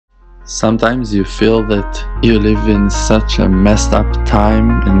Sometimes you feel that you live in such a messed up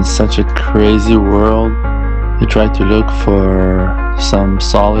time, in such a crazy world. You try to look for some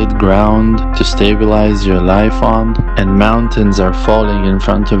solid ground to stabilize your life on, and mountains are falling in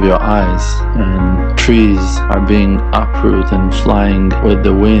front of your eyes, and trees are being uprooted and flying with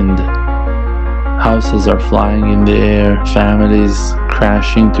the wind. Houses are flying in the air, families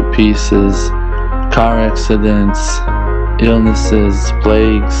crashing to pieces, car accidents, illnesses,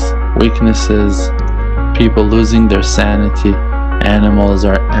 plagues, weaknesses, people losing their sanity, animals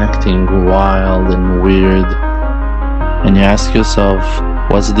are acting wild and weird. And you ask yourself,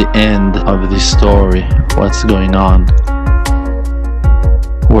 what's the end of this story? What's going on?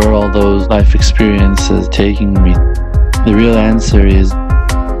 Where are all those life experiences taking me? The real answer is,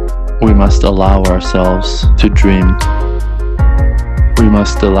 we must allow ourselves to dream. We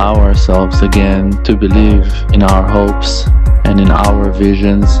must allow ourselves again to believe in our hopes and in our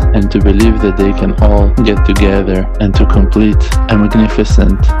visions, and to believe that they can all get together and to complete a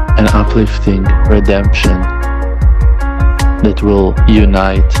magnificent and uplifting redemption that will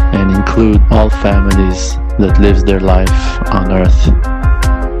unite and include all families that live their life on earth.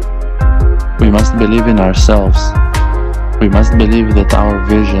 We must believe in ourselves. We must believe that our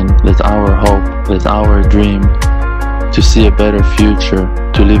vision, that our hope, that our dream to see a better future,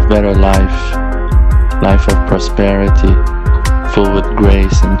 to live better life of prosperity, full with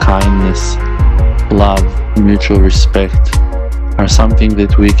grace and kindness, love, mutual respect, are something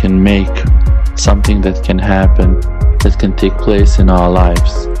that we can make, something that can happen, that can take place in our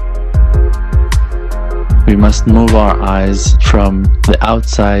lives. We must move our eyes from the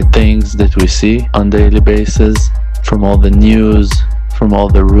outside things that we see on a daily basis, from all the news, from all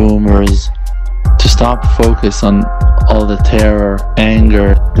the rumors, to stop focus on all the terror,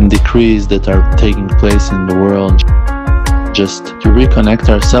 anger, and decrees that are taking place in the world. Just to reconnect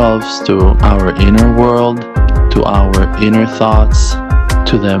ourselves to our inner world, to our inner thoughts,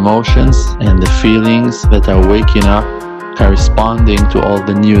 to the emotions and the feelings that are waking up, corresponding to all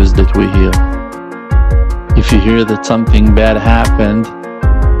the news that we hear. If you hear that something bad happened,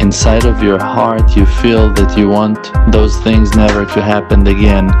 inside of your heart you feel that you want those things never to happen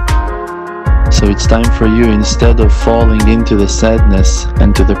again. So it's time for you, instead of falling into the sadness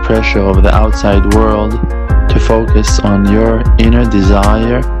and to the pressure of the outside world, to focus on your inner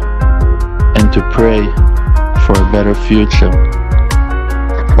desire and to pray for a better future,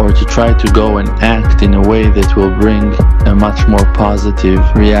 or to try to go and act in a way that will bring a much more positive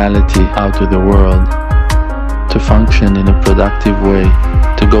reality out to the world, to function in a productive way,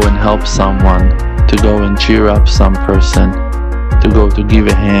 to go and help someone, to go and cheer up some person, to go to give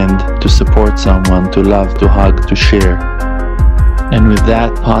a hand, to support someone, to love, to hug, to share. And with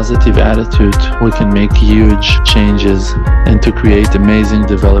that positive attitude, we can make huge changes and to create amazing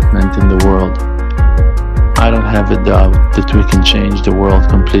development in the world. I don't have a doubt that we can change the world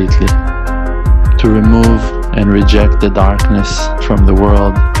completely. To remove and reject the darkness from the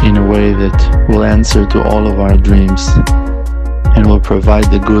world in a way that will answer to all of our dreams and will provide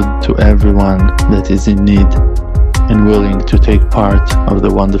the good to everyone that is in need and willing to take part of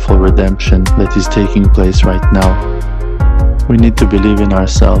the wonderful redemption that is taking place right now. We need to believe in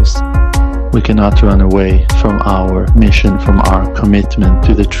ourselves. We cannot run away from our mission, from our commitment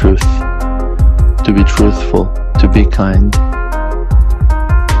to the truth, to be truthful, to be kind.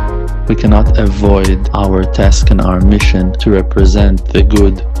 We cannot avoid our task and our mission to represent the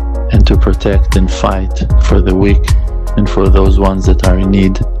good and to protect and fight for the weak and for those ones that are in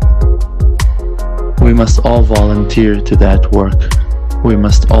need. We must all volunteer to that work. We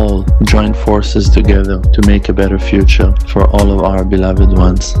must all join forces together to make a better future for all of our beloved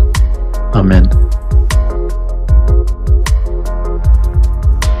ones. Amen.